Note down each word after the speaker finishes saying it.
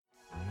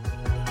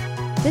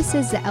This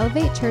is the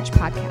Elevate Church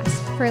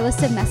podcast. For a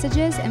list of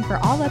messages and for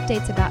all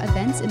updates about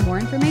events and more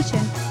information,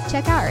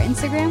 check out our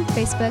Instagram,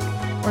 Facebook,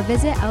 or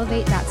visit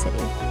elevate.city.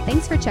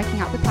 Thanks for checking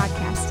out the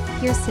podcast.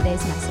 Here's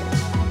today's message.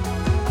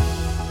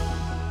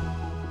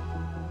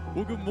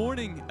 Well, good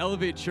morning,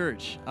 Elevate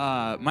Church.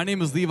 My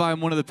name is Levi. I'm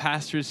one of the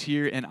pastors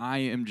here, and I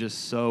am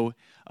just so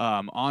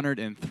honored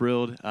and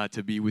thrilled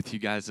to be with you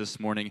guys this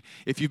morning.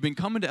 If you've been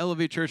coming to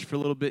Elevate Church for a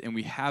little bit and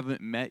we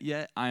haven't met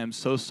yet, I am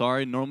so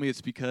sorry. Normally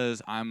it's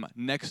because I'm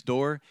next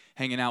door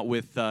hanging out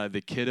with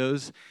the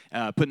kiddos,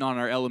 putting on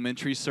our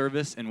elementary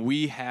service, and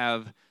we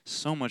have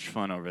so much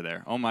fun over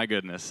there. Oh, my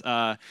goodness.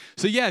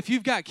 So, yeah, if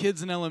you've got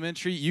kids in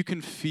elementary, you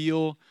can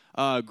feel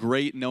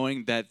great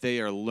knowing that they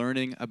are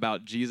learning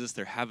about Jesus,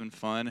 they're having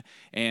fun,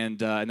 and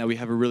that we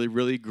have a really,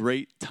 really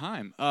great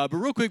time. But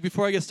real quick,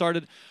 before I get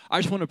started, I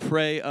just want to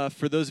pray.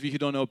 For those of you who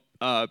don't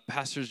know,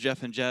 Pastors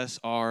Jeff and Jess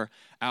are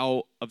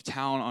out of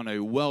town on a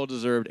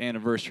well-deserved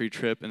anniversary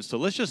trip, and so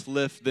let's just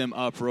lift them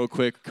up real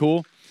quick.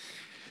 Cool?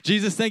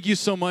 Jesus, thank you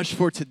so much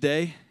for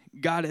today.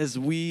 God, as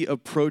we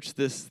approach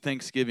this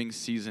Thanksgiving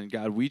season,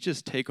 God, we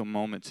just take a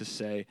moment to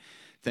say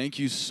thank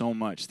you so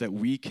much that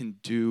we can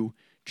do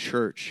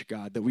church,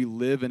 God, that we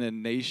live in a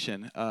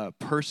nation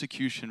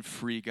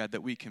persecution-free, God,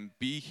 that we can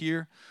be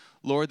here,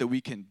 Lord, that we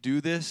can do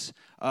this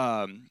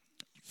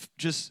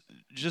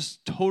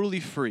just totally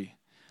free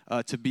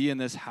to be in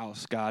this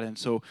house, God. And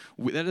so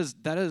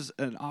that is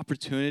an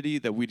opportunity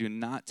that we do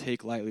not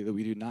take lightly, that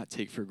we do not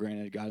take for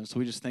granted, God. And so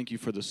we just thank you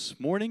for this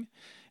morning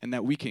and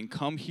that we can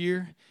come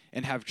here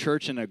and have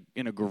church in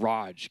a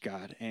garage,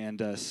 God.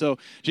 And so,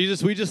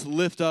 Jesus, we just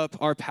lift up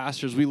our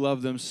pastors. We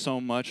love them so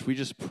much. We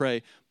just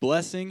pray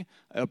blessing,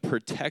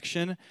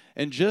 protection,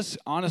 and just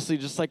honestly,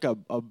 just like a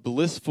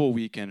blissful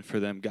weekend for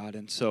them, God.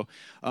 And so,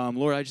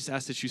 Lord, I just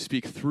ask that you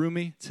speak through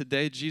me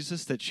today,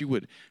 Jesus, that you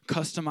would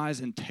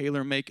customize and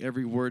tailor make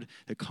every word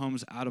that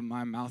comes out of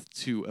my mouth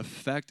to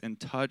affect and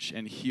touch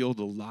and heal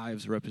the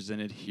lives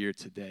represented here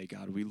today,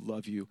 God. We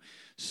love you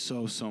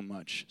so, so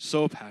much,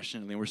 so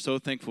passionately. And we're so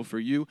thankful for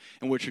you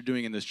and what you're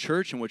doing in this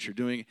church and what you're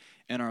doing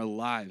in our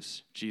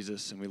lives,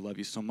 Jesus. And we love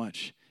you so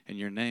much. In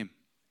your name,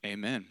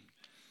 amen.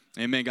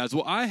 Amen, guys.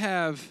 Well, I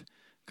have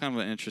kind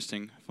of an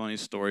interesting, funny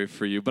story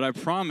for you, but I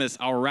promise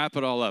I'll wrap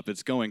it all up.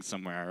 It's going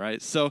somewhere, all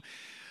right? So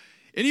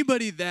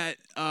anybody that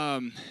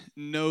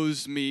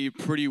knows me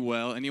pretty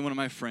well, any one of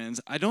my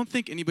friends, I don't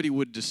think anybody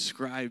would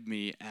describe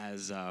me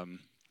as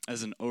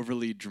an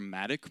overly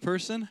dramatic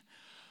person,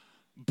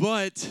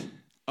 but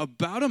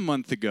about a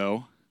month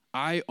ago,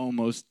 I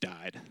almost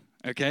died,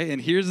 okay?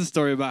 And here's the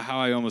story about how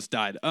I almost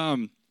died.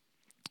 A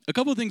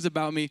couple of things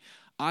about me.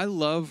 I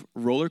love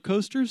roller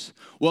coasters.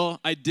 Well,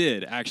 I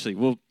did, actually.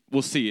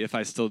 We'll see if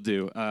I still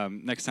do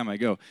next time I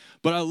go.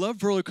 But I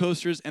love roller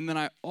coasters, and then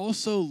I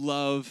also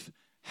love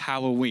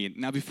Halloween.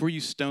 Now, before you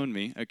stone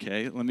me,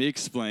 okay, let me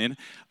explain.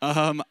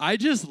 I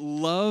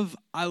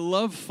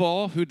love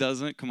fall. Who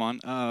doesn't? Come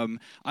on.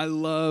 I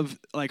love,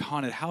 like,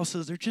 haunted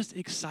houses. They're just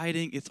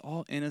exciting. It's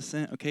all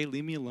innocent, okay?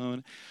 Leave me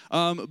alone.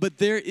 But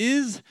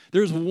there's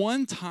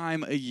one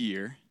time a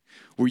year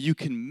where you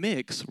can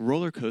mix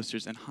roller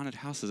coasters and haunted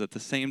houses at the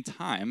same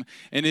time,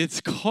 and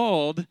it's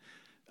called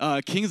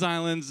Kings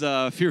Island's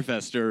Fear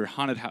Fest or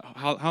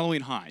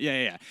Halloween Haunt.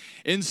 Yeah.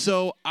 And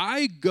so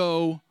I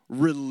go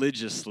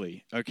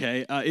religiously,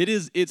 okay?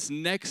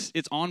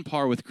 It's on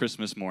par with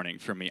Christmas morning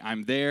for me.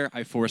 I'm there.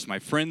 I force my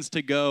friends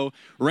to go.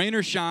 Rain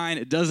or shine,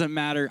 it doesn't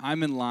matter.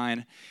 I'm in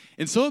line.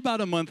 And so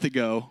about a month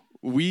ago,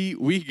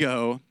 we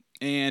go,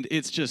 and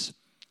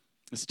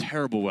it's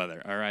terrible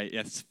weather, all right?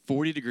 It's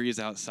 40 degrees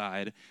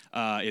outside.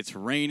 It's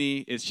rainy.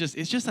 It's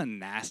just a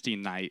nasty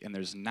night, and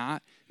there's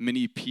not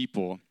many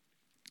people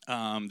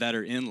that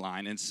are in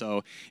line. And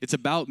so it's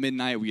about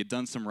midnight. We had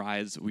done some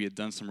rides. We had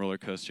done some roller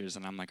coasters.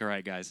 And I'm like, all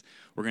right, guys,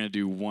 we're going to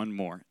do one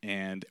more.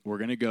 And we're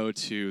going to go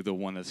to the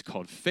one that's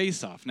called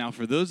Face Off. Now,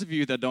 for those of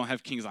you that don't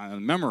have Kings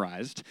Island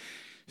memorized,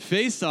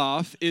 Face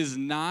Off is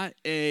not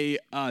a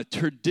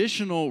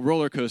traditional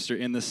roller coaster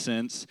in the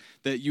sense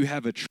that you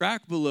have a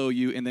track below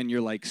you and then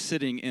you're like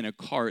sitting in a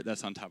cart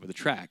that's on top of the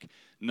track.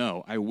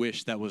 No, I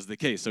wish that was the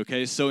case,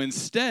 okay? So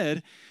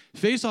instead,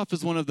 Face Off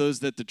is one of those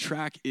that the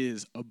track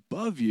is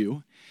above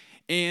you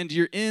and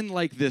you're in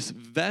like this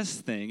vest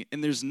thing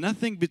and there's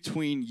nothing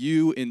between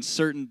you and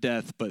certain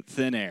death but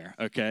thin air,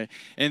 okay?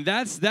 And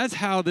that's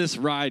how this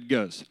ride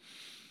goes.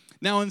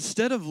 Now,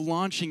 instead of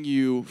launching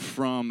you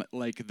from,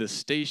 like, the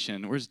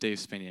station, where's Dave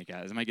Spaniak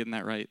at? Am I getting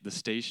that right? The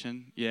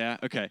station? Yeah?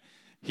 Okay.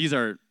 He's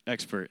our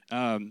expert.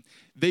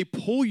 They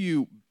pull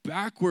you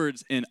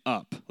backwards and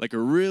up, like a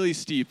really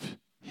steep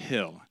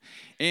hill.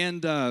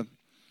 And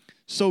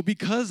so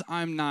because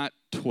I'm not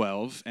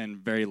 12 and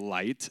very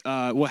light,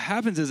 what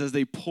happens is as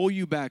they pull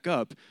you back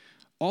up,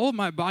 all of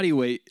my body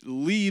weight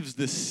leaves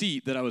the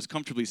seat that I was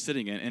comfortably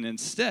sitting in and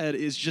instead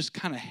is just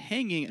kind of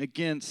hanging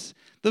against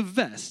the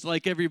vest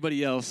like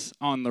everybody else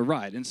on the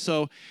ride. And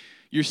so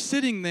you're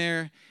sitting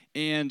there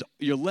and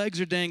your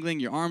legs are dangling,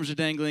 your arms are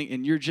dangling,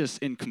 and you're just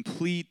in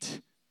complete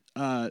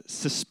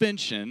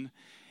suspension.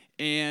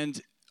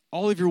 And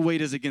all of your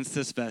weight is against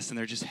this vest, and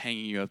they're just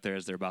hanging you up there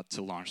as they're about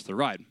to launch the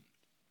ride.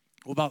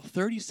 Well, about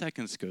 30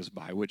 seconds goes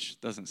by, which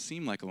doesn't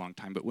seem like a long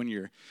time, but when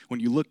you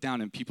look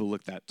down and people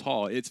look that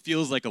tall, it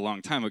feels like a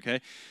long time,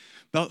 okay?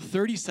 About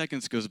 30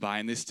 seconds goes by,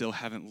 and they still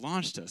haven't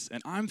launched us.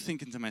 And I'm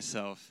thinking to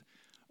myself,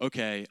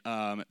 okay,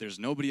 there's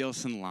nobody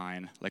else in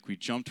line. Like, we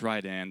jumped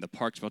right in. The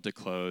park's about to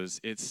close.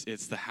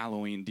 It's the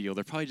Halloween deal.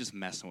 They're probably just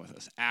messing with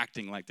us,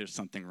 acting like there's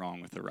something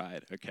wrong with the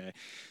ride, okay?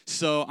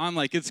 So I'm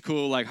like, it's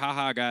cool. Like,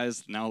 haha,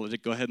 guys. Now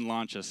go ahead and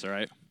launch us, all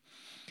right?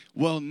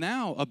 Well,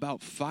 now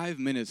about 5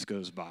 minutes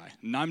goes by,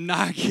 and I'm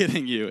not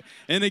kidding you.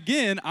 And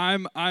again,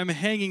 I'm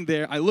hanging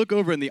there. I look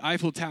over, and the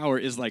Eiffel Tower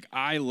is like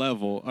eye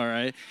level, all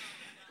right?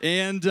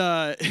 And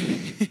and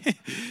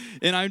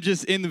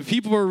the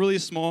people are really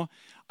small.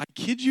 I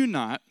kid you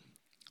not,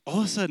 all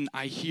of a sudden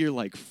I hear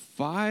like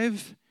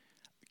 5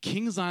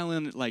 Kings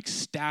Island like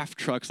staff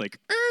trucks like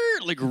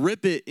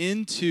rip it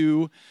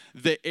into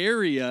the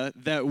area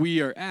that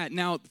we are at.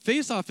 Now,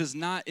 Face Off is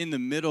not in the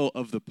middle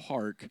of the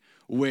park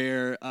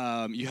where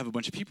you have a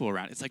bunch of people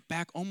around. It's like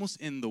back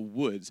almost in the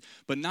woods,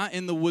 but not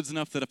in the woods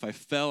enough that if I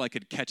fell, I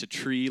could catch a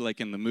tree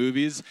like in the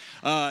movies.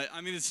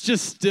 I mean, it's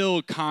just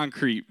still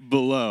concrete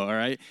below, all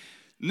right?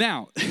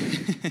 Now,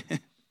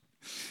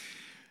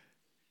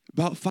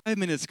 about 5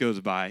 minutes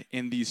goes by,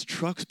 and these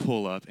trucks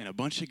pull up, and a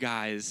bunch of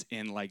guys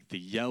in like the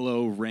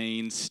yellow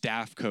rain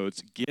staff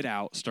coats get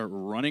out, start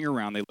running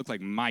around. They look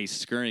like mice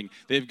scurrying.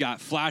 They've got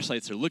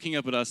flashlights. They're looking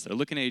up at us. They're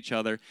looking at each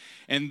other.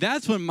 And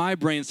that's when my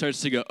brain starts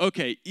to go,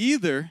 okay,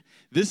 either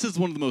this is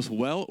one of the most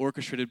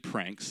well-orchestrated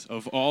pranks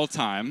of all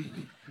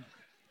time,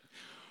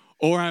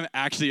 or I'm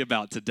actually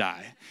about to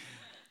die.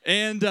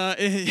 And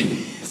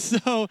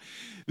so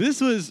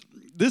this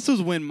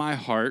was when my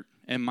heart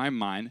and my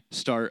mind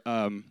start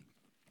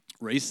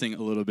racing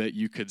a little bit,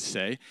 you could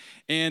say.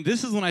 And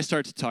this is when I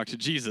start to talk to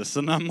Jesus.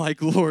 And I'm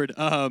like, Lord,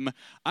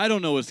 I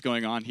don't know what's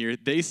going on here.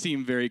 They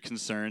seem very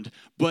concerned,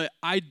 but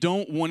I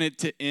don't want it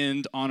to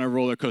end on a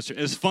roller coaster.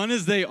 As fun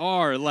as they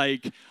are,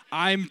 like,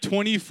 I'm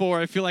 24.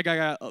 I feel like I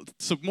got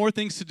some more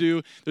things to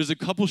do. There's a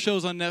couple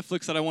shows on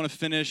Netflix that I want to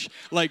finish.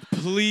 Like,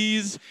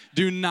 please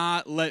do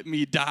not let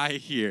me die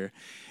here.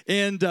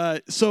 And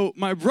so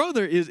my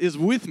brother is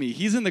with me.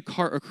 He's in the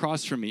car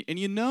across from me. And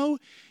you know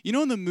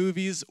in the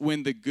movies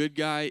when the good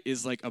guy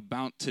is like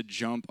about to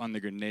jump on the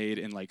grenade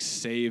and like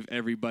save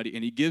everybody,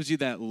 and he gives you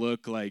that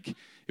look like,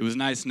 it was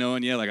nice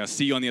knowing you, like I'll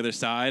see you on the other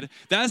side.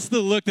 That's the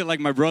look that like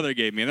my brother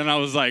gave me. And then I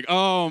was like,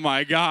 oh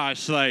my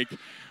gosh, like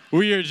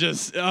we are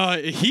just,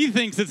 he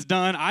thinks it's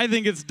done. I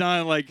think it's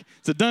done. Like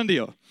it's a done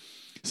deal.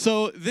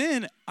 So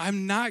then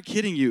I'm not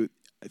kidding you.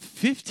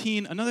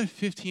 Another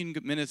 15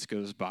 minutes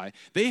goes by.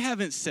 They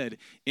haven't said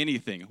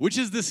anything, which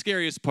is the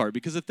scariest part,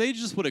 because if they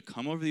just would have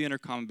come over the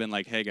intercom and been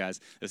like, hey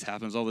guys, this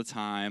happens all the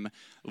time,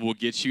 we'll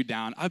get you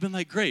down, I've been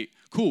like, great,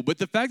 cool. But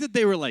the fact that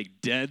they were like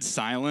dead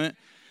silent,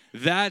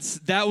 that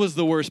was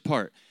the worst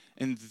part.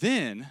 And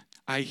then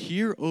I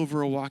hear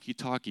over a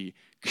walkie-talkie,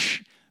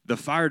 the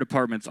fire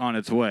department's on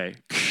its way.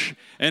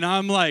 And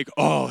I'm like,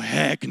 oh,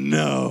 heck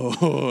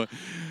no.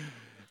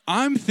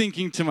 I'm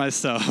thinking to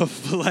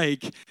myself,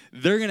 like,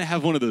 they're going to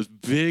have one of those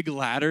big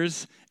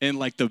ladders and,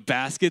 like, the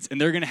baskets,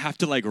 and they're going to have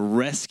to, like,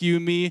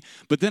 rescue me.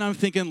 But then I'm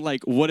thinking,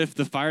 like, what if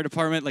the fire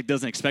department, like,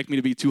 doesn't expect me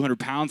to be 200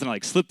 pounds and I,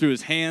 like, slip through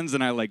his hands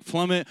and I, like,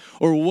 plummet?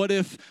 Or what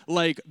if,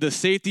 like, the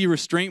safety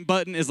restraint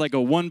button is, like,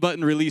 a one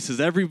button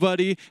releases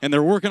everybody and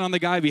they're working on the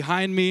guy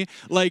behind me?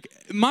 Like,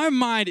 my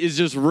mind is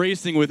just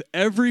racing with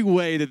every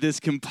way that this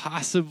can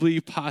possibly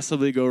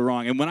go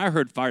wrong. And when I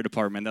heard fire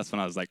department, that's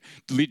when I was like,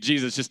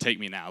 Jesus, just take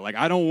me now. Like,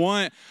 I don't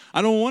want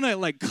to,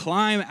 like,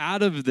 climb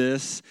out of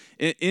this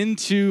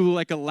into,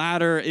 like, a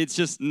ladder. It's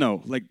just,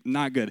 no, like,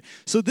 not good.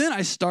 So then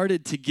I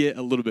started to get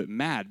a little bit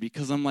mad,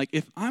 because I'm like,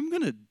 if I'm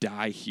going to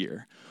die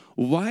here,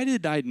 why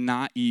did I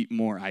not eat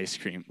more ice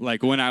cream,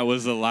 like, when I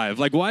was alive?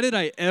 Like, why did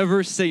I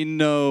ever say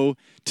no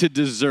to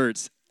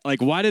desserts? Like,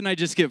 why didn't I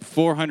just get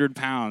 400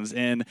 pounds?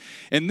 And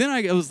then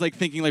I was, like,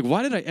 thinking, like,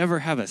 why did I ever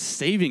have a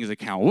savings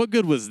account? What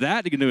good was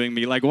that doing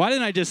me? Like, why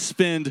didn't I just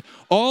spend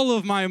all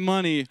of my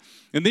money?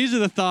 And these are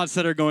the thoughts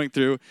that are going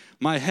through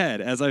my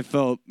head as I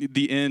felt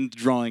the end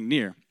drawing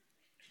near.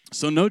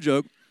 So no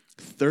joke,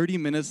 30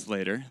 minutes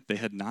later, they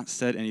had not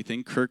said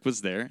anything. Kirk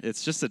was there.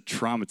 It's just a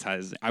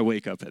traumatizing. I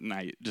wake up at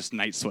night, just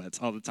night sweats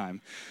all the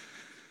time.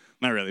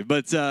 Not really,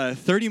 but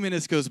 30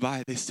 minutes goes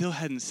by. They still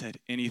hadn't said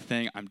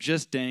anything. I'm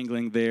just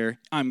dangling there.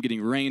 I'm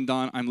getting rained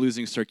on. I'm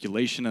losing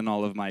circulation in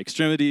all of my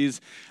extremities.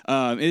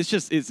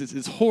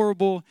 It's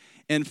horrible.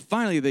 And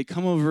finally, they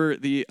come over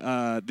the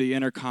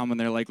intercom, and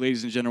they're like,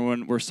 ladies and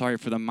gentlemen, we're sorry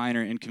for the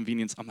minor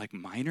inconvenience. I'm like,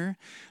 minor?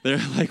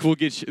 They're like, we'll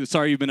get you.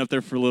 Sorry, you've been up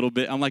there for a little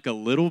bit. I'm like, a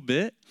little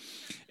bit?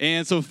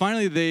 And so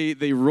finally,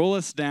 they roll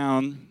us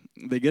down.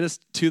 They get us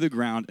to the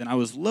ground, and I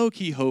was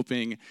low-key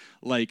hoping,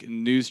 like,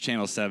 News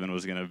Channel 7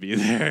 was going to be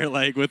there,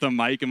 like, with a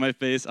mic in my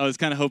face. I was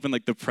kind of hoping,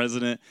 like, the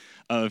president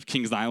of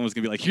Kings Island was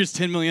going to be like, here's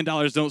 $10 million,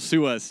 don't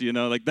sue us, you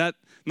know? Like, that.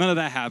 None of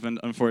that happened,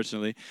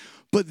 unfortunately.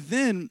 But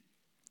then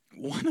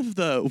one of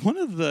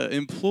the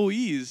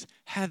employees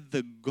had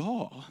the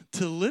gall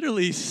to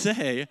literally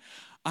say,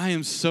 I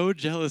am so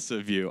jealous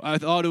of you. I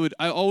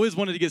always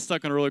wanted to get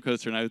stuck on a roller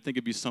coaster, and I would think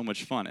it'd be so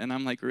much fun. And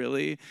I'm like,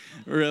 really?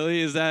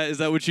 Really? Is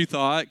that what you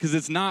thought? Because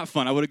it's not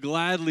fun. I would have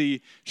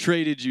gladly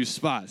traded you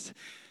spots.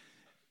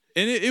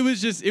 And it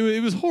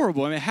was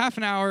horrible. I mean, half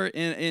an hour,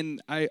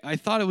 and I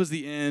thought it was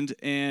the end,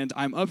 and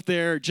I'm up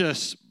there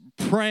just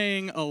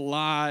praying a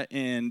lot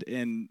and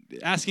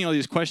asking all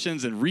these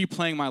questions and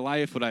replaying my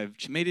life. Would I have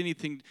made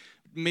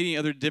any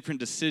other different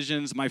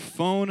decisions? My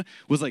phone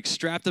was like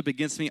strapped up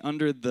against me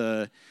under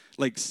the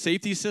like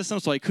safety system,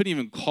 so I couldn't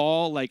even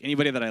call like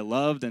anybody that I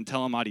loved and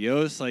tell them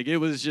adios. Like it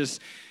was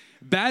just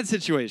bad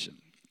situation.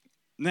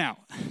 Now,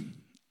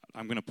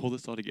 I'm going to pull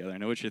this all together. I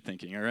know what you're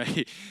thinking, all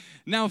right?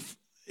 Now,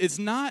 it's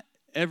not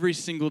every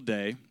single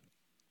day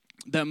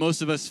that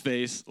most of us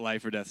face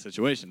life or death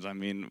situations. I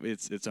mean,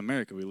 it's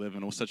America. We live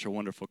in such a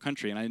wonderful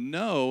country. And I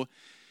know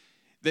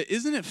that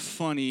isn't it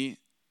funny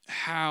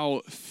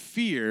how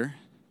fear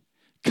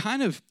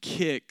kind of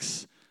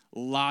kicks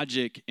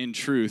logic and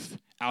truth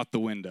out the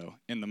window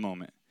in the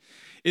moment.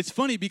 It's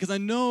funny because I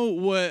know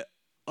what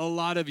a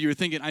lot of you are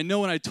thinking. I know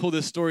when I told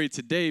this story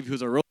to Dave,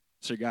 who's a roller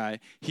coaster guy,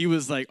 he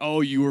was like,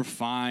 oh, you were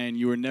fine.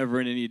 You were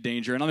never in any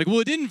danger. And I'm like, well,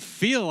 it didn't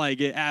feel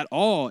like it at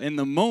all in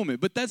the moment.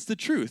 But that's the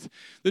truth.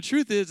 The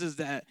truth is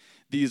that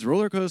these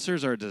roller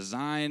coasters are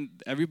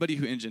designed, everybody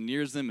who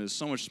engineers them is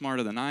so much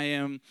smarter than I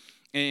am.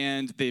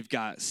 And they've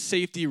got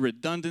safety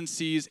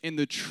redundancies. And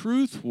the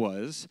truth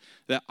was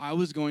that I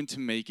was going to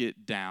make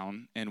it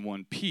down in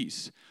one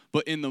piece.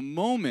 But in the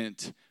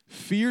moment,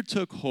 fear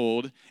took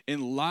hold,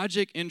 and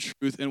logic and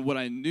truth and what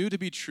I knew to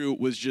be true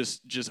was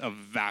just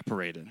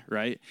evaporated,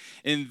 right?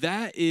 And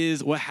that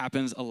is what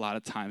happens a lot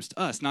of times to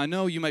us. Now, I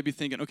know you might be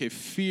thinking, okay,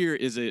 fear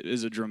is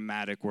a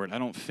dramatic word. I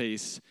don't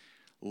face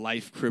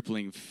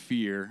life-crippling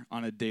fear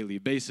on a daily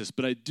basis.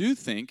 But I do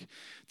think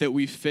that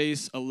we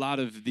face a lot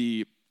of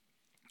the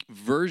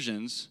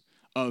versions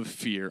of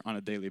fear on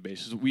a daily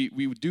basis.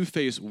 We do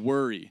face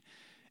worry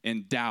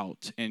and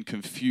doubt and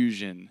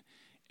confusion.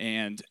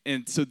 And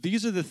so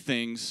these are the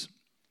things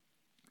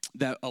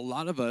that a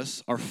lot of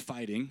us are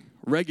fighting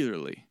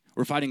regularly.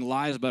 We're fighting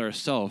lies about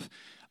ourselves,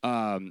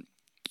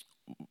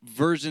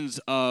 versions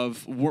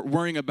of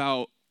worrying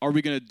about, are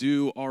we going to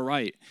do all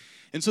right?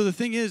 And so the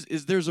thing is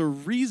there's a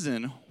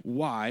reason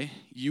why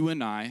you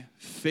and I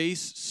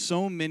face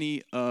so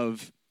many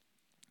of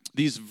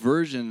these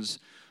versions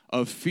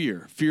of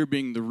fear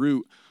being the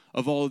root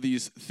of all of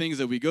these things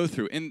that we go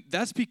through. And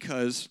that's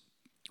because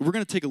we're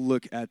going to take a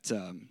look at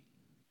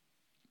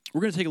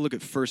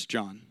 1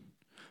 John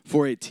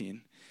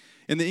 4:18.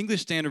 In the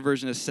English Standard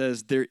Version, it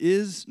says, there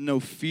is no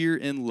fear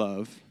in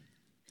love,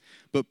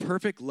 but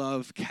perfect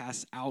love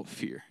casts out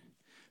fear.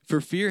 For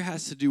fear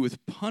has to do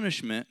with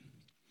punishment,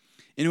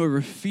 and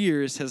whoever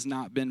fears has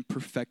not been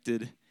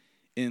perfected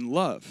in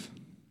love.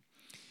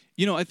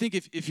 You know, I think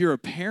if you're a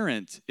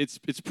parent, it's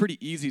pretty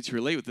easy to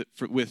relate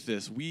with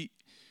this.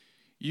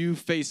 You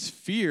face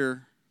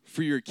fear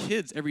for your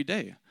kids every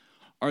day.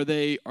 Are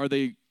they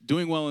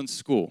doing well in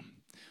school?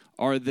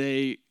 Do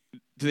they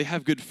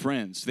have good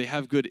friends? Do they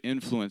have good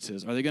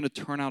influences? Are they going to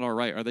turn out all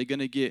right? Are they going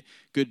to get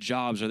good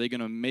jobs? Are they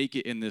going to make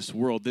it in this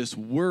world? This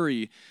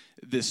worry,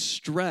 this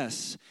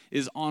stress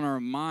is on our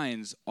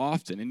minds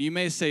often. And you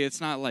may say it's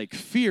not like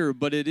fear,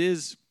 but it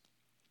is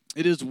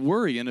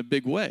worry in a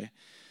big way.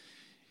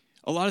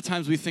 A lot of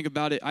times we think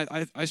about it,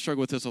 I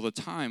struggle with this all the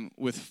time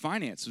with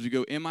finances. We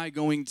go, am I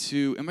going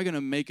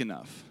to make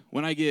enough?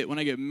 When I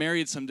get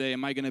married someday,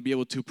 am I going to be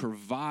able to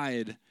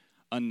provide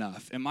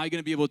enough? Am I going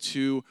to be able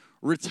to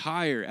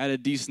retire at a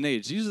decent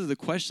age? These are the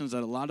questions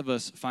that a lot of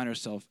us find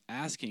ourselves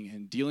asking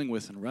and dealing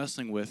with and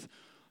wrestling with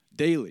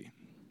daily.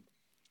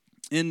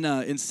 In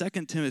 2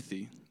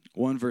 Timothy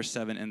 1 verse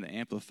 7 in the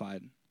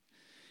Amplified,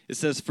 it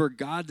says, for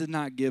God did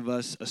not give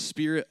us a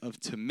spirit of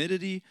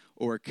timidity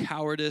or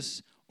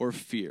cowardice or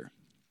fear,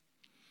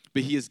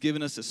 but he has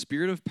given us a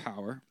spirit of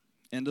power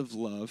and of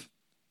love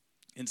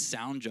and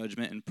sound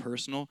judgment and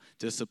personal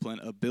discipline,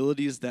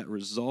 abilities that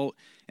result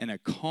in a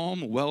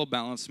calm,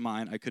 well-balanced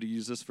mind. I could have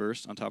used this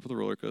verse on top of the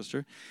roller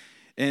coaster,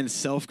 and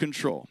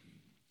self-control.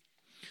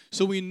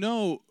 So we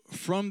know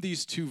from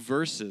these two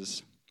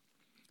verses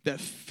that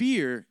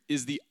fear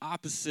is the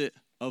opposite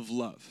of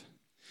love.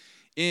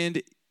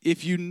 And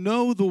if you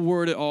know the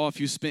word at all, if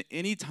you spent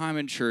any time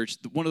in church,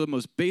 one of the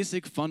most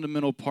basic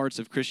fundamental parts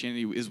of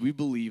Christianity is we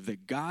believe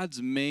that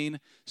God's main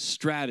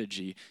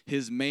strategy,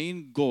 his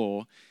main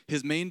goal,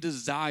 his main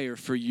desire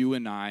for you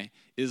and I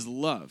is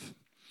love.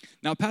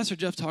 Now, Pastor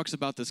Jeff talks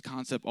about this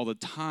concept all the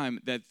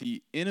time, that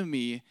the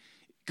enemy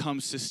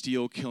comes to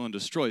steal, kill, and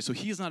destroy. So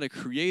he's not a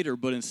creator,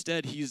 but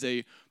instead he's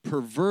a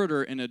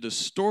perverter and a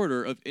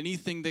distorter of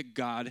anything that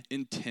God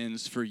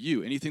intends for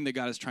you, anything that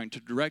God is trying to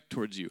direct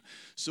towards you.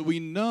 So we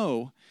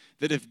know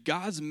that if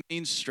God's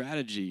main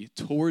strategy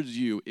towards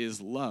you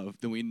is love,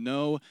 then we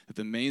know that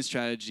the main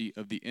strategy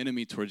of the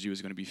enemy towards you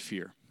is going to be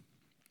fear.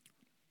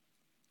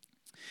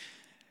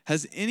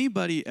 Has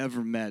anybody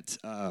ever met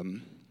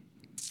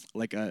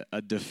like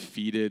a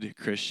defeated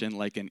Christian,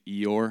 like an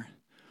Eeyore?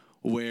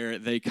 where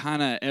they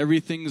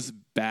everything's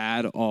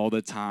bad all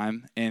the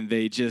time, and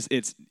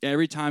it's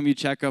every time you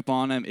check up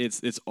on them,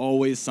 it's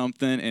always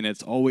something, and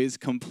it's always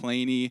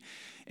complainy,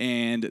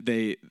 and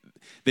they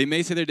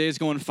may say their day is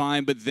going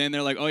fine, but then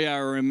they're like, oh yeah, I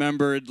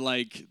remembered,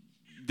 like,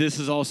 this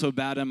is also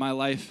bad in my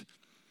life.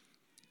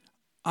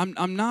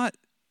 I'm not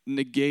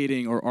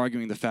negating or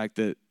arguing the fact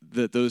that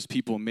those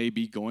people may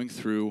be going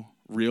through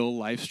real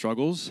life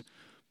struggles,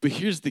 but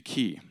here's the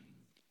key.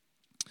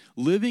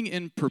 Living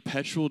in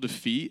perpetual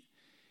defeat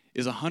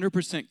is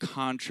 100%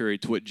 contrary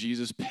to what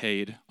Jesus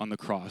paid on the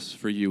cross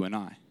for you and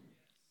I.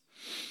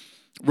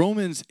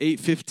 Romans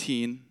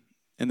 8:15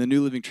 in the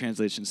New Living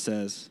Translation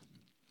says,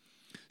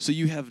 "So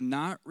you have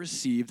not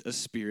received a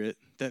spirit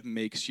that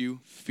makes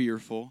you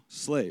fearful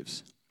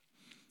slaves.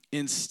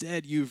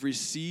 Instead, you've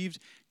received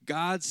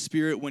God's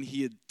Spirit when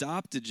he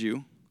adopted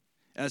you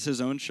as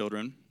his own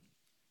children.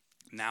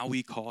 Now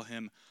we call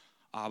him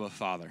Abba,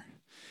 Father."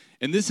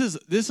 And this is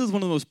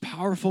one of the most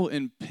powerful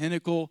and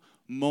pinnacle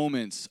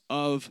moments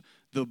of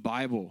the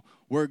Bible,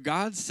 where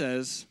God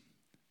says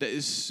that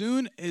as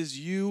soon as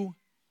you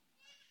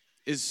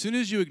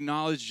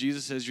acknowledge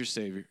Jesus as your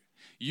Savior,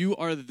 you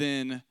are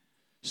then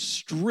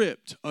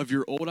stripped of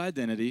your old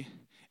identity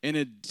and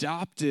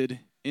adopted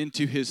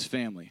into his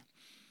family.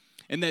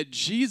 And that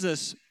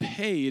Jesus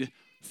paid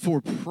for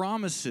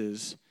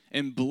promises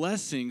and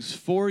blessings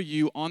for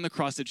you on the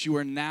cross that you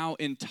are now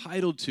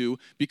entitled to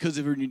because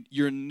of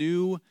your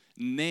new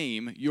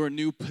name, your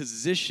new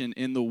position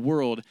in the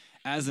world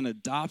as an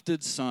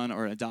adopted son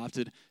or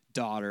adopted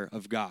daughter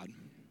of God.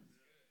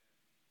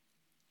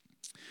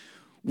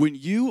 When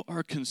you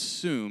are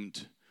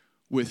consumed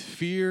with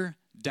fear,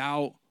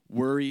 doubt,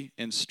 worry,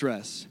 and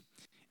stress,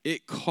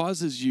 it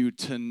causes you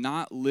to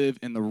not live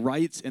in the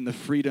rights and the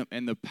freedom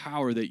and the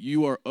power that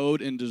you are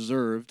owed and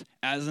deserved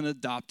as an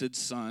adopted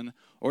son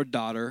or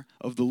daughter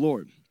of the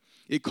Lord.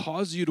 It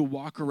causes you to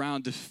walk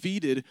around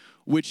defeated,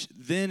 which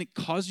then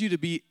causes you to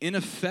be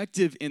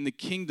ineffective in the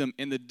kingdom,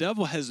 and the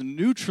devil has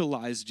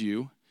neutralized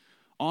you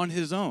on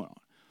his own.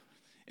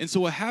 And so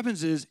what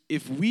happens is,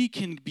 if we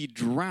can be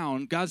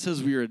drowned, God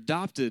says we are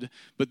adopted,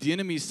 but the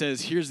enemy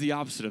says, here's the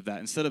opposite of that.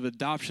 Instead of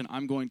adoption,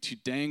 I'm going to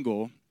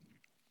dangle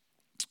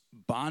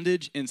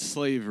bondage and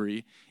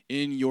slavery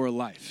in your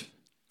life.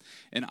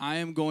 And I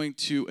am going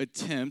to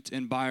attempt,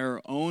 and by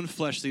our own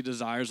fleshly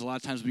desires, a lot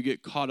of times we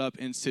get caught up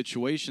in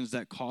situations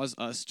that cause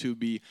us to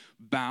be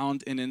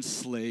bound and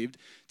enslaved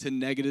to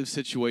negative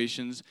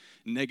situations,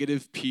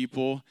 negative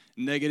people,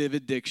 negative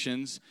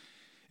addictions,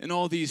 and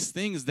all these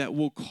things that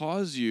will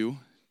cause you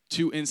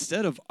to,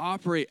 instead of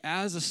operate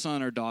as a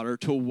son or daughter,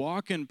 to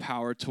walk in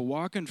power, to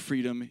walk in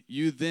freedom,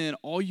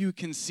 all you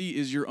can see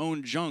is your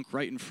own junk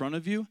right in front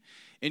of you.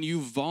 And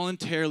you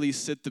voluntarily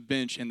sit the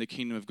bench in the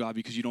kingdom of God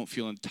because you don't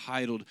feel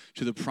entitled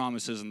to the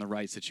promises and the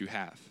rights that you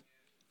have.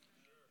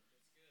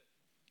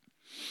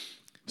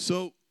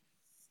 So,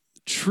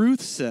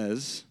 truth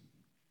says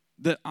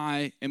that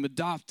I am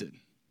adopted.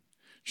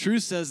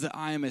 Truth says that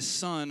I am a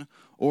son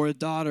or a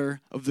daughter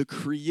of the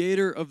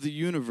creator of the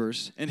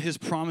universe, and his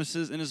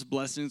promises and his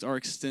blessings are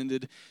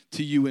extended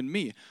to you and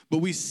me. But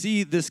we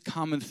see this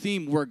common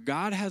theme where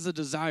God has a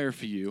desire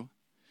for you,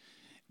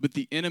 but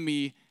the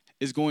enemy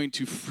is going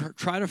to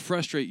try to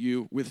frustrate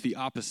you with the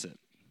opposite.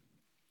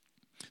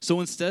 So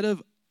instead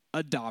of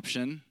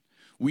adoption,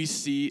 we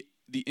see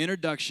the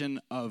introduction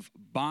of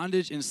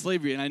bondage and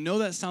slavery. And I know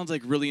that sounds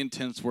like really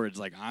intense words,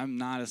 like I'm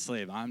not a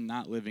slave, I'm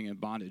not living in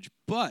bondage.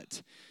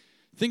 But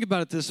think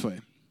about it this way.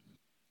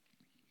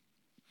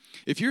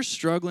 If you're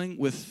struggling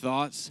with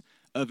thoughts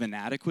of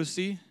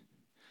inadequacy,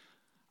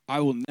 I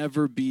will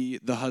never be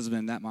the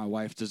husband that my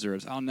wife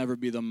deserves. I'll never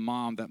be the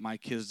mom that my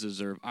kids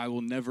deserve. I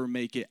will never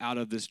make it out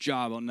of this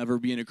job. I'll never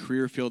be in a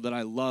career field that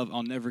I love.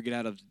 I'll never get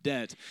out of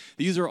debt.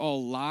 These are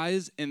all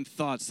lies and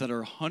thoughts that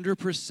are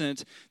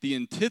 100% the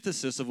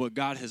antithesis of what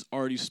God has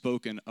already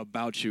spoken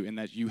about you and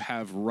that you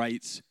have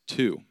rights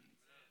to.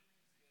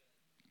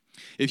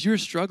 If you're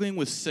struggling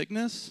with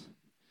sickness,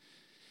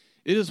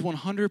 it is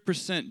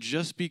 100%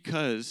 just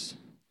because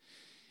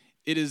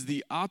it is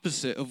the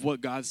opposite of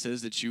what God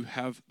says that you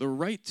have the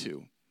right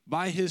to.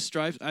 By his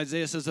stripes,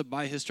 Isaiah says that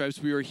by his stripes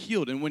we are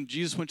healed. And when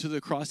Jesus went to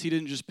the cross, he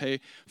didn't just pay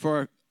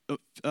for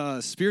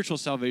our spiritual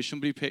salvation,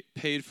 but he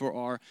paid for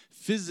our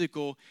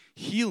physical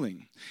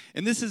healing.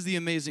 And this is the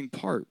amazing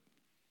part.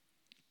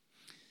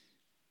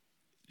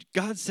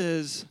 God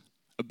says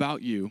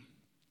about you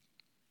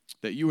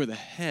that you are the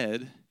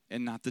head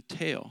and not the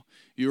tail.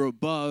 You're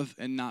above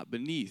and not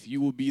beneath.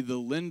 You will be the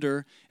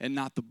lender and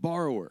not the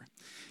borrower.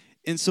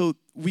 And so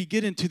we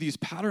get into these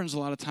patterns a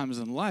lot of times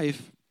in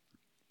life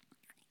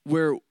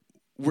where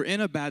we're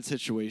in a bad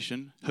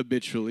situation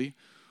habitually.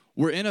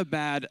 We're in a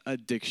bad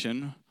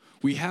addiction.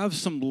 We have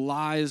some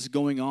lies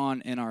going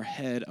on in our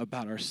head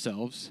about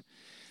ourselves.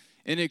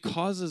 And it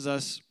causes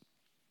us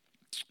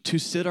to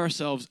sit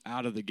ourselves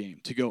out of the game,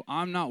 to go,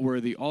 I'm not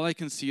worthy. All I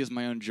can see is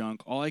my own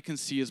junk. All I can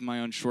see is my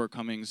own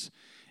shortcomings.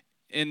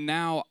 And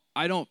now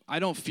I don't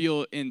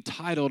feel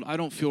entitled. I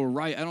don't feel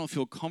right. I don't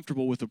feel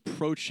comfortable with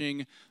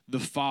approaching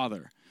the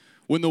Father.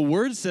 when the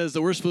word says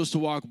that we're supposed to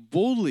walk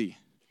boldly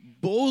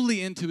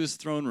into his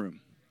throne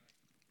room.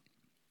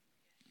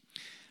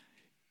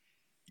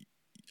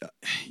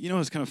 You know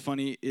what's kind of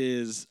funny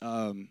is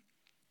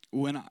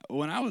when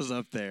I was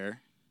up there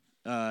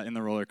in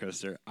the roller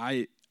coaster,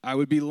 I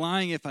would be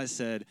lying if I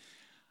said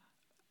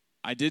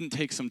I didn't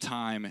take some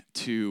time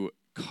to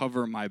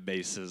cover my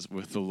bases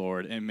with the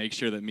Lord and make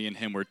sure that me and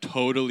him were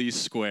totally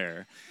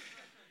square.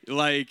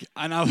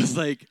 And I was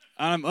like,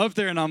 I'm up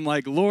there and I'm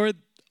like, Lord,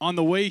 on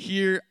the way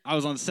here, I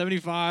was on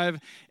 75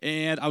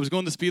 and I was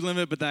going the speed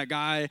limit, but that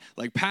guy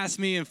passed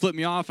me and flipped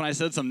me off, and I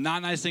said some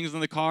not nice things in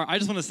the car. I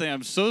just want to say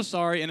I'm so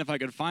sorry, and if I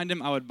could find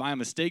him, I would buy him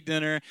a steak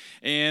dinner,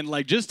 and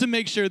just to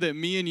make sure that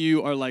me and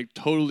you are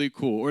totally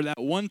cool. Or that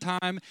one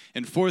time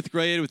in 4th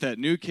grade with that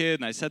new kid,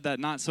 and I said that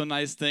not so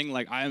nice thing,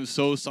 I am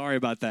so sorry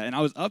about that. And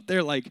I was up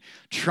there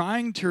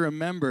trying to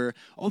remember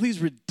all these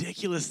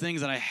ridiculous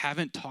things that I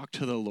haven't talked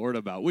to the Lord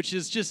about, which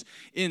is just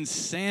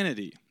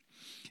insanity.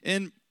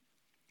 And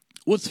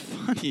what's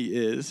funny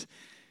is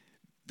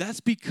that's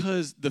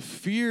because the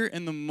fear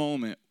in the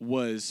moment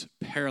was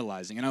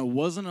paralyzing, and I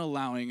wasn't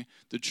allowing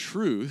the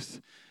truth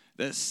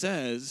that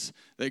says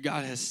that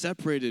God has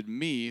separated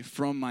me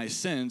from my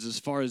sins as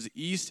far as the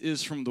east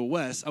is from the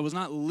west. I was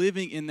not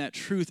living in that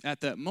truth at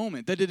that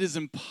moment, that it is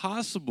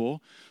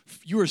impossible.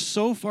 You are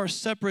so far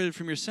separated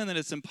from your sin that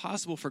it's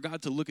impossible for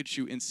God to look at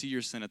you and see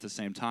your sin at the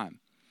same time.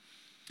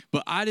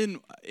 But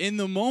in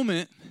the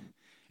moment,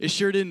 it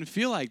sure didn't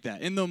feel like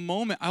that. In the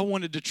moment, I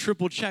wanted to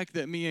triple check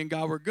that me and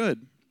God were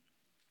good.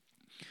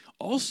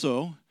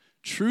 Also,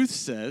 truth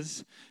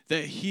says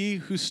that he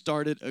who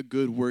started a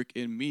good work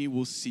in me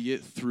will see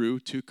it through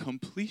to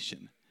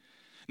completion.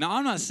 Now,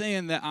 I'm not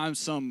saying that I'm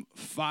some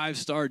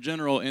 5-star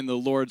general in the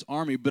Lord's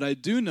army, but I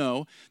do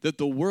know that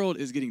the world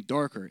is getting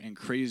darker and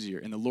crazier,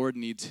 and the Lord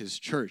needs his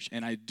church.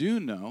 And I do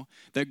know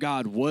that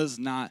God was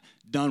not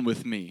done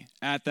with me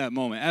at that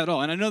moment at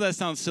all. And I know that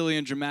sounds silly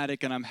and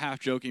dramatic, and I'm half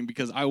joking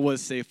because I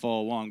was safe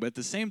all along. But at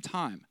the same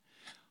time,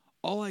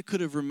 all I could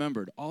have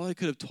remembered, all I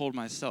could have told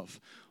myself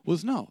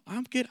was, no,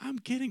 I'm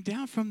getting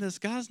down from this.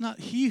 God's not,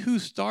 he who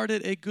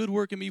started a good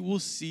work in me will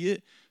see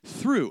it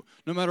through.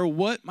 No matter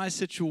what my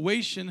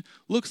situation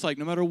looks like,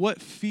 no matter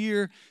what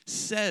fear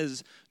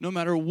says, no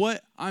matter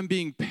what I'm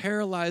being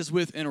paralyzed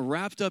with and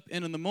wrapped up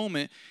in the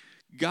moment,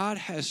 God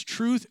has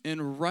truth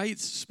and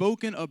rights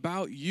spoken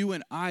about you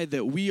and I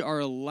that we are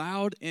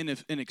allowed and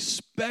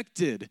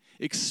expected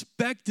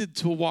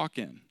to walk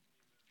in.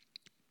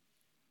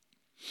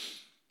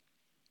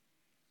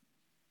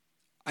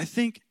 I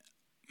think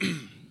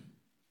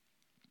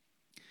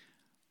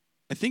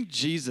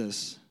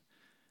Jesus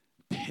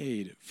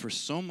paid for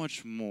so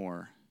much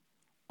more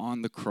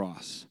on the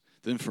cross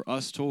than for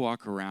us to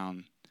walk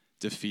around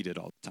defeated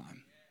all the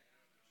time.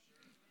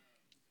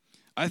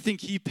 I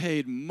think he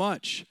paid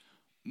much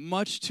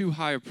too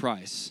high a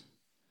price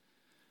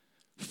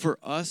for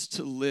us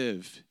to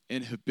live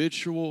in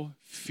habitual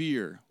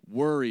fear,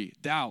 worry,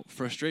 doubt,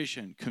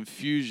 frustration,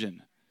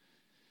 confusion.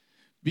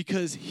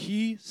 Because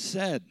he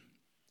said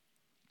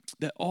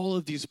that all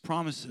of these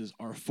promises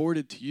are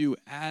afforded to you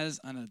as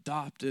an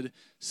adopted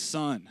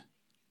son.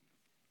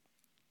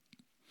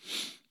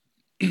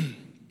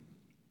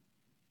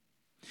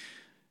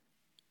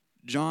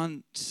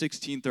 John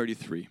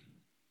 16:33.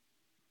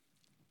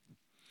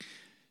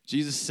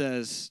 Jesus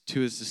says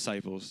to his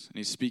disciples, and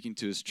he's speaking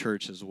to his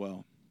church as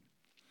well,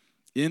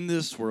 in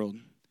this world,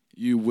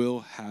 you will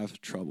have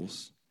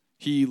troubles.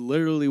 He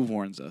literally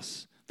warns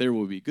us. There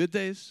will be good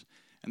days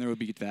and there will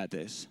be bad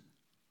days.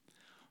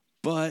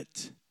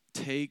 But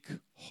take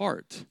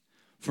heart,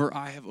 for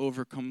I have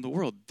overcome the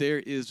world. There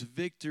is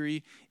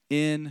victory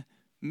in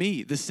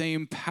me. The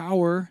same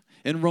power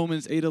in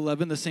Romans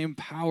 8:11, the same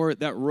power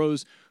that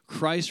rose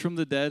Christ from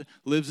the dead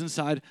lives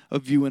inside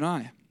of you and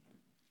I.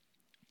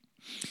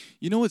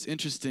 You know what's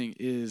interesting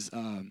is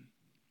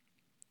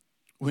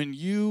when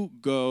you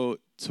go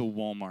to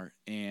Walmart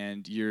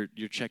and you're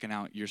checking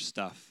out your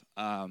stuff,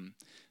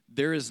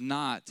 there is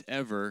not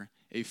ever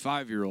a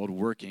 5-year-old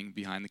working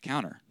behind the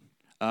counter.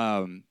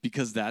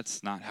 Because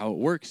that's not how it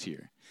works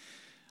here.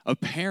 A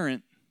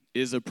parent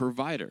is a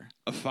provider.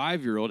 A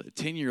 5-year-old, a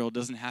 10-year-old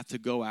doesn't have to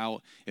go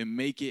out and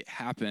make it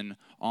happen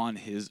on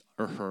his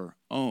or her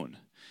own.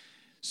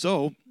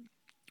 So,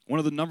 one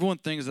of the number one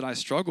things that I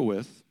struggle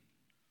with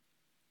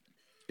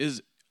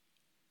is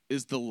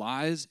the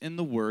lies and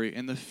the worry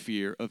and the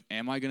fear of,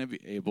 am I going to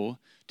be able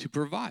to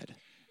provide?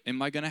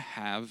 Am I going to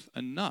have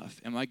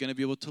enough? Am I going to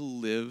be able to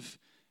live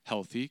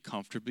healthy,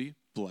 comfortably,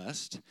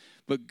 blessed?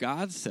 But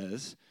God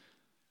says,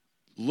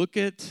 Look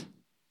at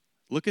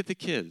the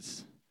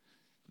kids.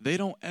 They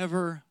don't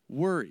ever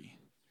worry.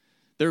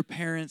 Their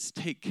parents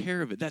take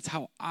care of it. That's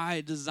how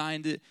I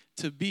designed it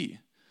to be.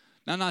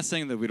 Now, I'm not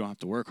saying that we don't have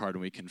to work hard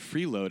and we can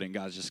freeload and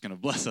God's just going to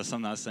bless us.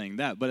 I'm not saying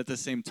that. But at the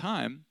same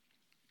time,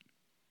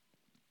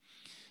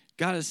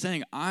 God is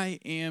saying, I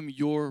am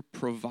your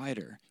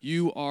provider.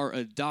 You are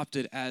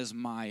adopted as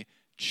my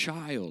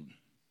child.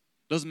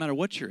 Doesn't matter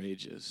what your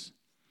age is.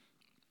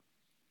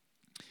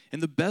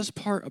 And the best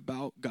part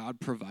about God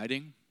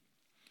providing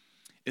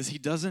is he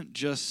doesn't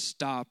just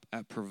stop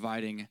at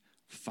providing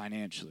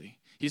financially.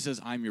 He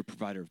says, I'm your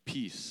provider of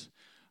peace.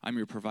 I'm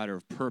your provider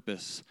of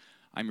purpose.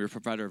 I'm your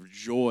provider of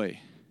joy.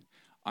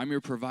 I'm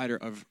your provider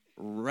of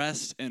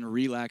rest and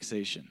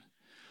relaxation.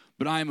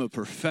 But I am a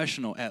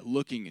professional at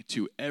looking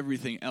to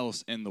everything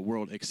else in the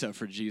world except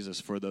for Jesus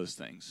for those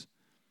things.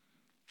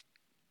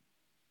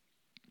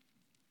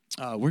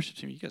 Worship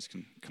team, you guys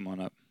can come on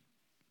up.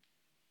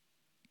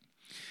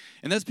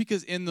 And that's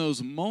because in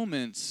those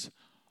moments,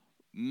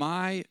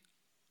 my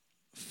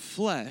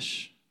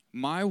flesh,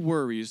 my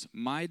worries,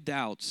 my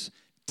doubts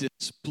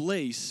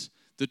displace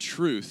the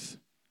truth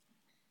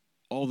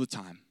all the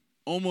time,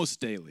 almost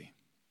daily.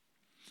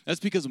 That's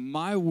because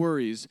my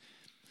worries,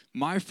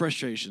 my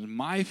frustrations,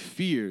 my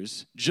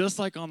fears, just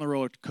like on the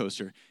roller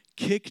coaster,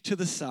 kick to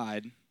the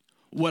side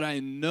what I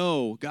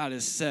know God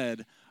has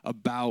said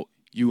about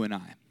you and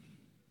I.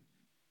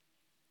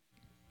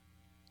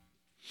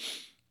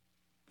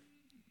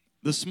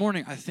 This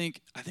morning, I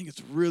think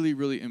it's really,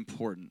 really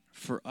important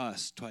for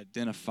us to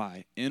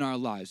identify in our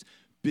lives,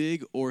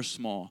 big or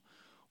small,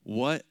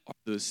 what are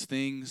those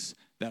things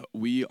that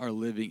we are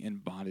living in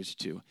bondage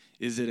to?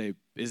 Is it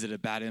a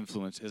bad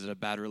influence? Is it a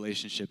bad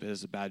relationship?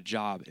 Is it a bad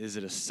job? Is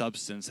it a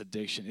substance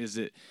addiction?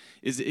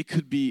 It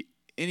could be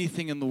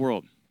anything in the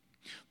world.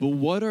 But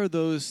what are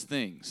those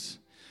things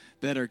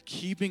that are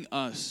keeping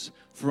us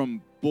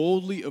from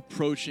boldly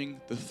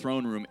approaching the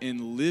throne room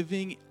and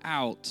living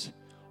out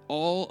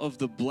all of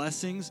the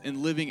blessings and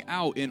living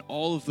out in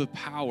all of the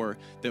power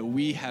that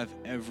we have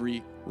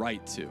every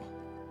right to?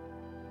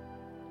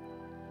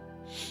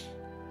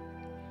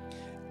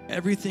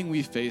 Everything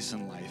we face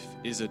in life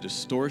is a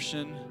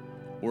distortion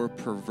or a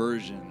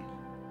perversion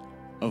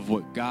of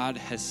what God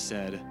has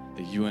said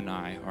that you and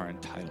I are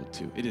entitled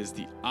to. It is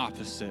the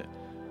opposite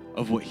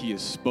of what he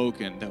has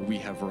spoken that we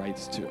have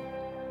rights to.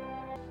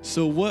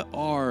 So what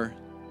are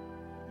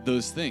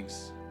those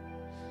things?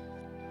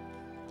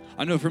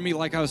 I know for me,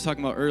 like I was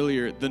talking about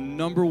earlier, the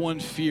number one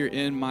fear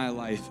in my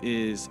life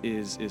is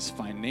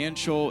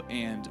financial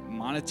and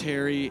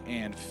monetary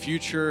and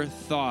future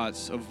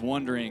thoughts of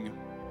wondering,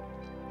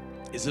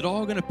 is it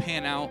all going to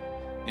pan out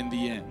in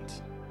the end?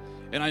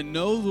 And I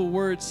know the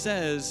word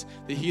says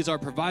that he's our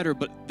provider,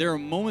 but there are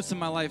moments in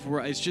my life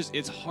where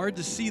it's hard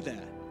to see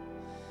that.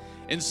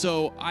 And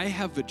so I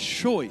have a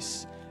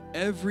choice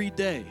every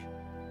day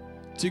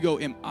to go,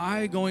 am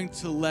I going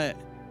to let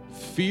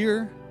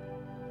fear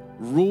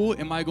rule?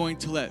 Am I going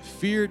to let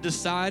fear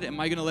decide? Am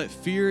I going to let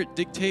fear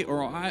dictate?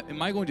 Or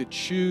am I going to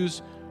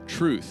choose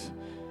truth?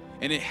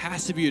 And it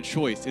has to be a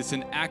choice. It's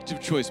an active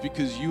choice,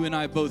 because you and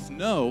I both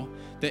know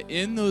that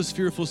in those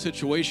fearful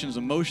situations,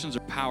 emotions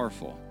are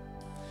powerful.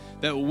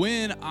 That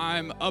when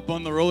I'm up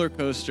on the roller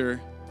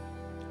coaster,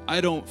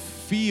 I don't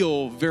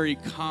feel very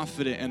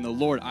confident in the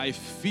Lord. I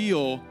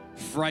feel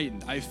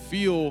frightened. I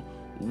feel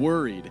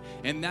worried.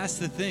 And that's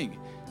the thing,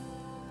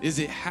 is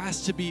it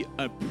has to be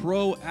a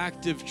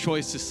proactive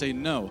choice to say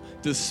no.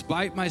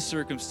 Despite my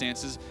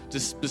circumstances,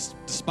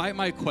 despite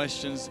my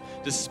questions,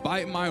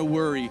 despite my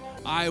worry,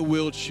 I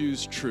will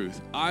choose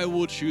truth. I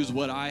will choose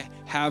what I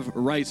have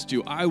rights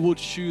to. I will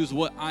choose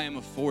what I am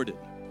afforded.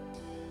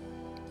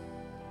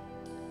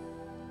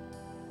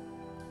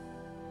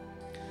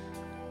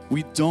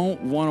 We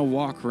don't want to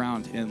walk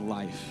around in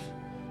life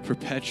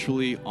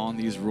perpetually on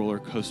these roller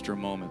coaster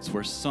moments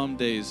where some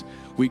days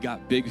we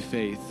got big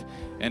faith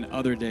and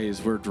other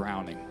days we're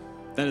drowning.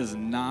 That is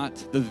not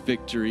the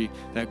victory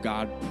that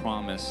God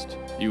promised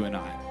you and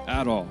I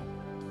at all.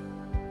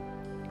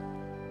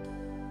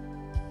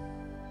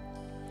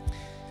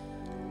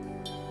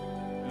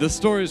 The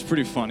story is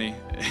pretty funny,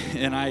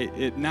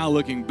 and now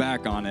looking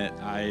back on it,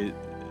 I'm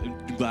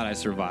glad I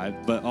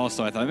survived, but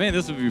also I thought, man,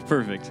 this would be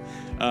perfect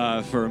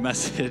for a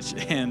message.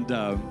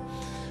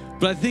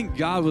 But I think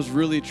God was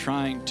really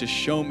trying to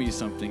show me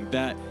something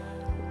that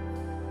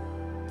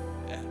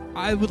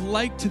I would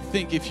like to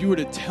think, if you were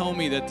to tell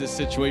me that this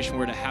situation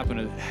were to happen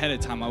ahead of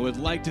time, I would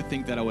like to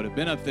think that I would have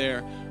been up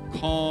there,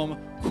 calm,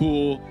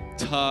 cool,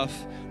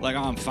 tough, like,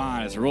 oh, I'm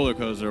fine, it's a roller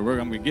coaster, we're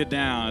going to get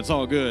down, it's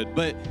all good.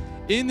 But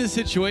in this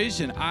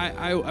situation,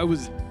 I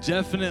was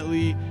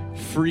definitely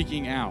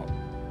freaking out.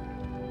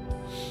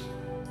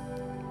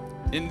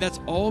 And that's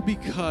all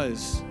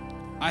because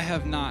I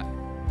have not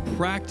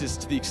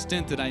practiced to the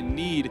extent that I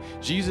need.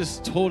 Jesus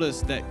told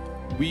us that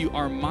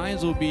our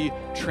minds will be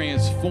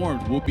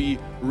transformed, will be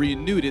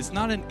renewed. It's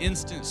not an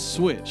instant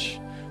switch.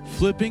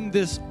 Flipping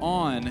this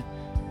on,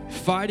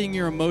 fighting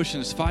your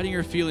emotions, fighting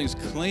your feelings,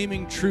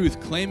 claiming truth,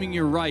 claiming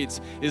your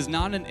rights is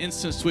not an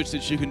instant switch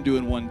that you can do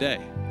in one day.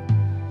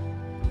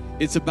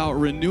 It's about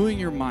renewing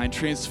your mind,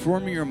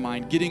 transforming your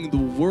mind, getting the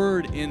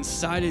word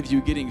inside of you,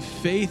 getting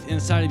faith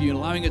inside of you, and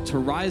allowing it to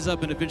rise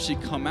up and eventually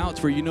come out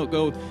to where you don't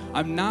go,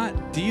 I'm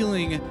not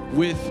dealing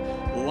with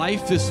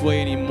life this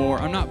way anymore.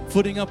 I'm not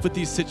putting up with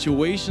these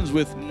situations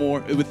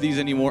with these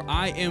anymore.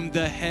 I am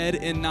the head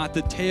and not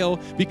the tail,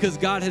 because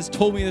God has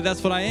told me that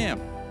that's what I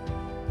am.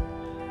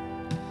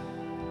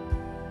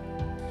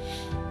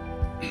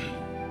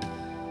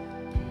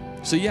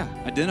 So yeah,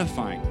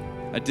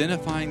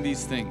 identifying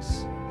these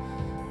things.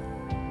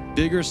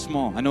 big or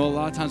small. I know a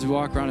lot of times we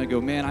walk around and go,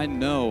 man, I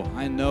know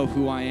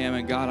who I am,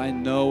 and God, I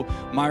know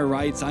my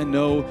rights. I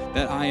know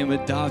that I am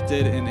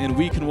adopted, and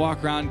we can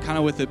walk around kind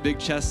of with a big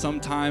chest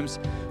sometimes,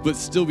 but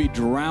still be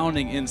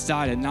drowning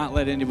inside and not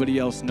let anybody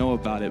else know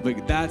about it.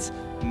 But that's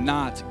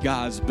not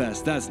God's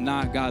best. That's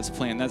not God's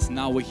plan. That's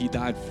not what he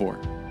died for.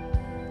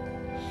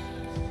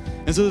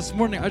 And so this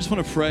morning, I just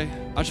want to pray.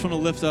 I just want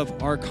to lift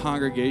up our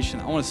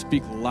congregation. I want to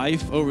speak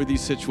life over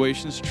these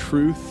situations,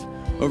 truth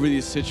over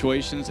these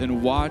situations,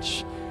 and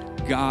watch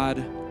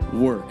God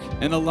work.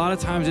 And a lot of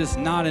times it's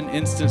not an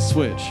instant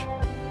switch,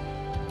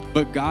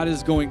 but God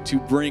is going to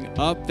bring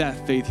up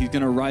that faith. He's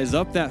going to rise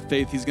up that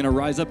faith. He's going to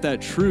rise up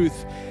that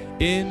truth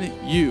in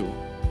you.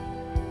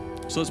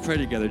 So let's pray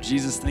together.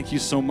 Jesus, thank you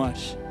so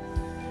much.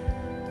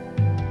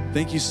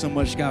 Thank you so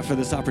much, God, for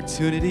this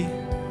opportunity.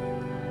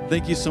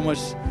 Thank you so much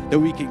that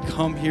we can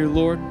come here,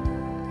 Lord.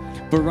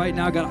 But right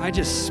now, God, I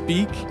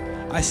speak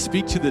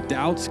to the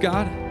doubts,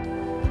 God.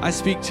 I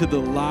speak to the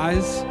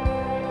lies.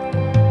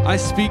 I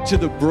speak to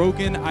the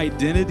broken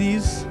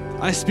identities.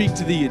 I speak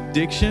to the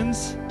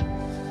addictions.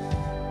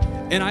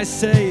 And I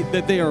say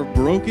that they are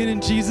broken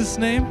in Jesus'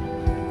 name,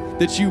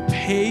 that you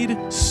paid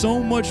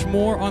so much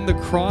more on the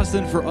cross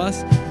than for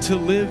us to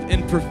live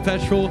in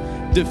perpetual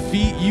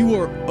defeat. You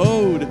are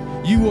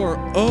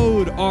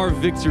owed our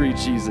victory,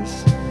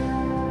 Jesus.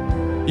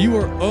 You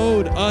are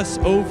owed us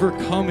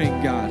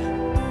overcoming, God.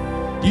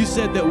 You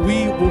said that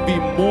we will be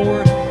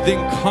more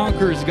than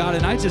conquerors, God.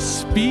 And I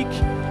speak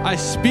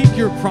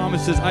your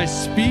promises. I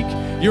speak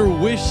your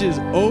wishes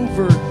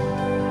over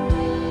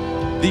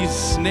these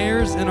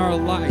snares in our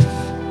life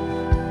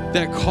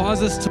that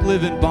cause us to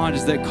live in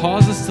bondage, that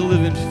cause us to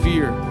live in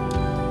fear.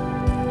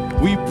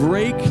 We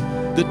break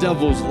the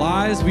devil's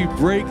lies. We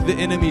break the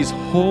enemy's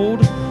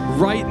hold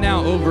right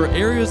now over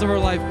areas of our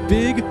life,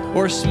 big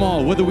or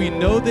small, whether we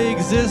know they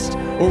exist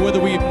or whether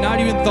we've not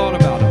even thought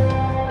about them.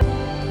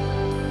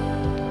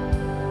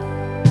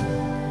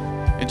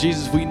 And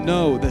Jesus, we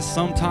know that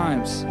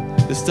sometimes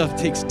this stuff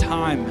takes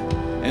time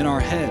in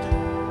our head,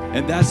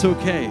 and that's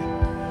okay.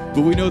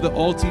 But we know that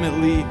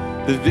ultimately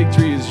the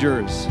victory is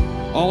yours.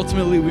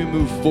 Ultimately, we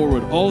move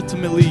forward.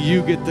 Ultimately,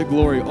 you get the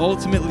glory.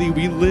 Ultimately,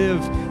 we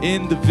live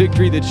in the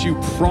victory that you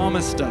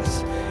promised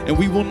us. And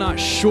we will not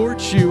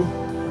short you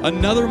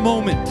another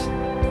moment.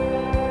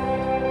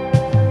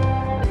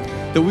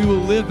 That we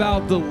will live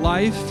out the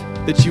life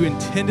that you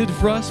intended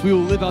for us. We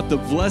will live out the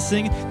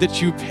blessing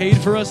that you paid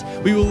for us.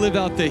 We will live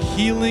out the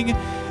healing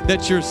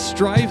that your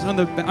stripes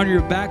on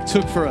your back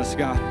took for us,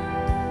 God.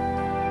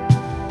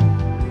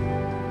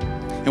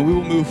 And we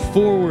will move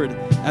forward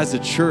as a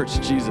church,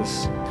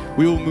 Jesus.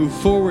 We will move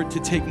forward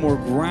to take more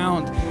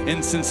ground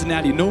in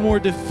Cincinnati. No more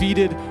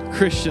defeated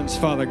Christians,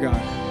 Father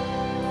God.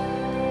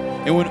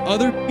 And when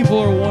other people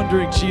are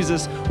wondering,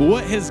 Jesus,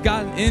 what has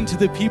gotten into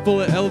the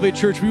people at Elevate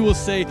Church, we will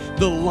say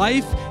the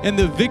life and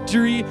the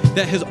victory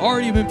that has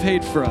already been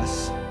paid for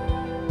us.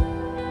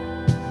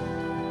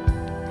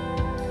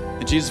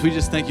 And Jesus, we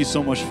just thank you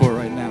so much for it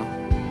right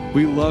now.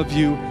 We love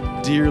you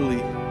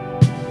dearly.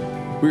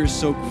 We are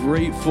so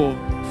grateful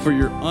for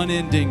your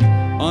unending,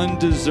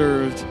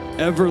 undeserved,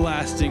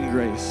 everlasting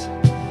grace.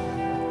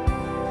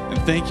 And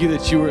thank you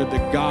that you are the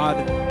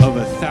God of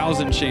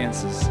 1,000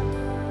 chances.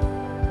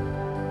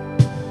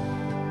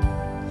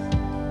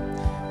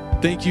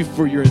 Thank you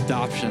for your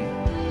adoption.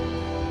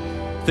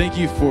 Thank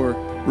you for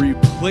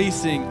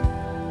replacing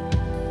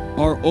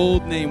our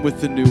old name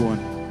with the new one.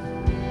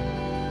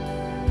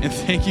 And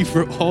thank you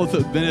for all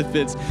the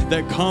benefits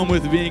that come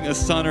with being a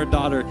son or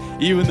daughter,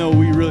 even though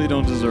we really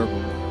don't deserve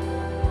them.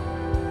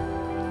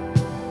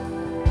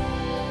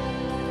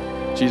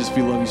 Jesus,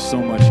 we love you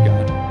so much,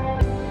 God.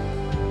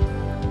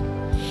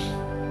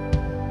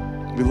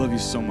 We love you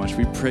so much.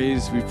 We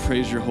praise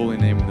your holy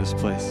name in this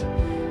place.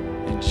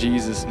 In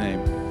Jesus' name,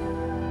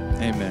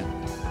 amen.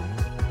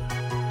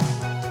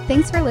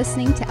 Thanks for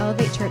listening to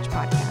Elevate Church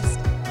Podcast.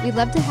 We'd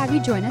love to have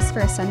you join us for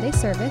a Sunday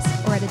service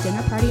or at a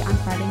dinner party on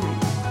Friday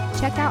night.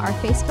 Check out our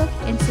Facebook,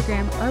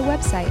 Instagram, or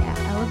website at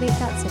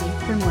elevate.city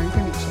for more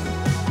information.